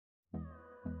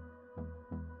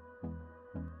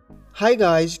Hi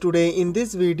guys, today in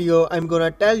this video I'm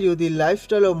gonna tell you the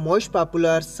lifestyle of most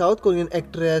popular South Korean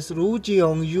actress Roh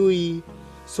Jeong Eui.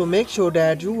 So make sure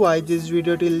that you watch this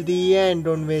video till the end.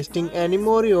 Don't wasting any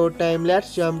more your time.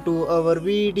 Let's jump to our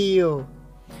video.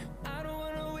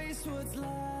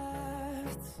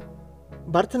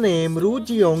 Birth name Roh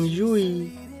Jeong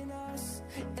Eui.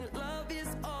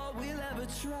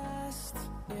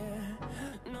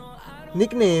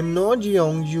 Nickname Roh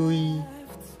Jeong Eui.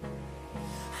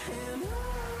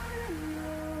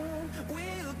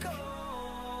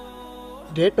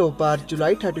 Date of birth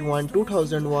July 31,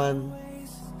 2001.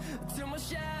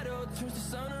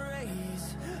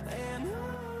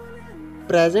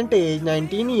 Present age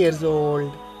 19 years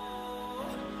old.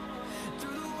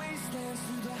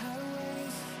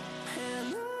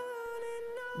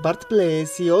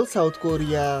 Birthplace Seoul, South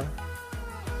Korea.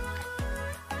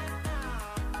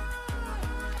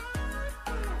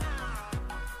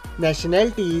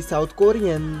 Nationality South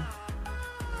Korean.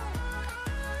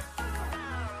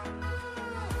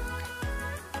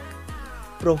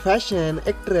 Profession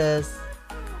actress.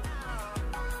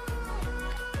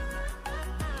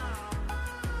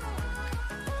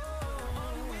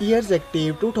 Years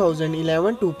active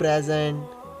 2011 to present.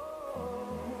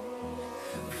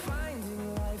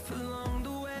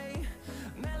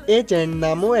 Agent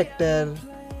Namo actor.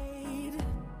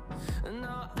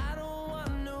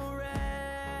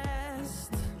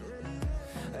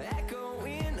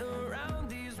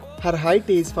 Her height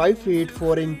is 5 feet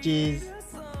 4 inches.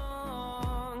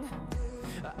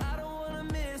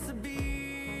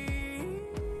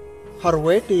 Her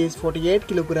weight is 48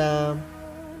 kg.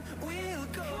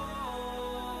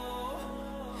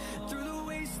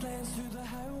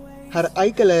 Her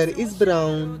eye color is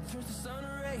brown.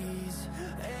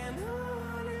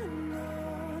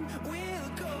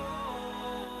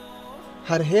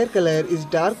 Her hair color is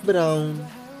dark brown.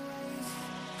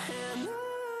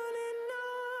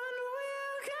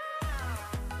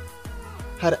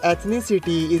 Her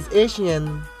ethnicity is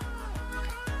Asian.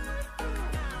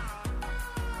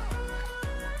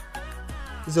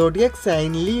 Zodiac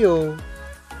sign Leo.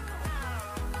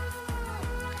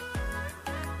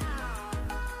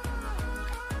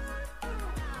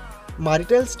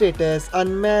 Marital status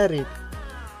unmarried.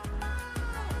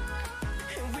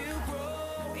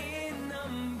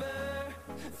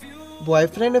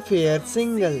 Boyfriend affair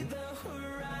single.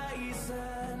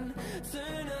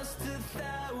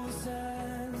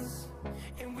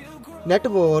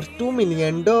 Net worth $2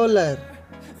 million.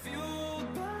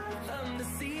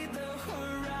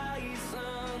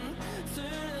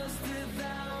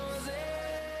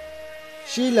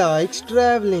 She likes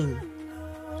traveling.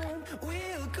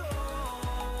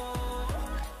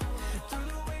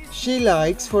 She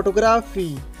likes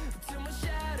photography.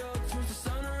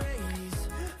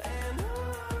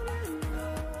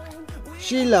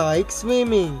 She likes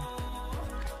swimming.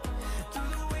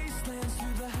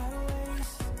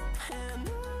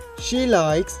 She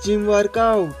likes gym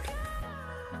workout.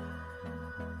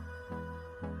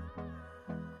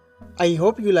 I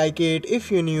hope you like it. If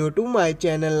you're new to my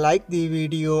channel, like the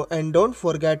video and don't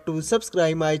forget to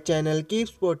subscribe my channel. Keep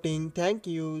supporting. Thank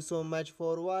you so much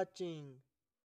for watching.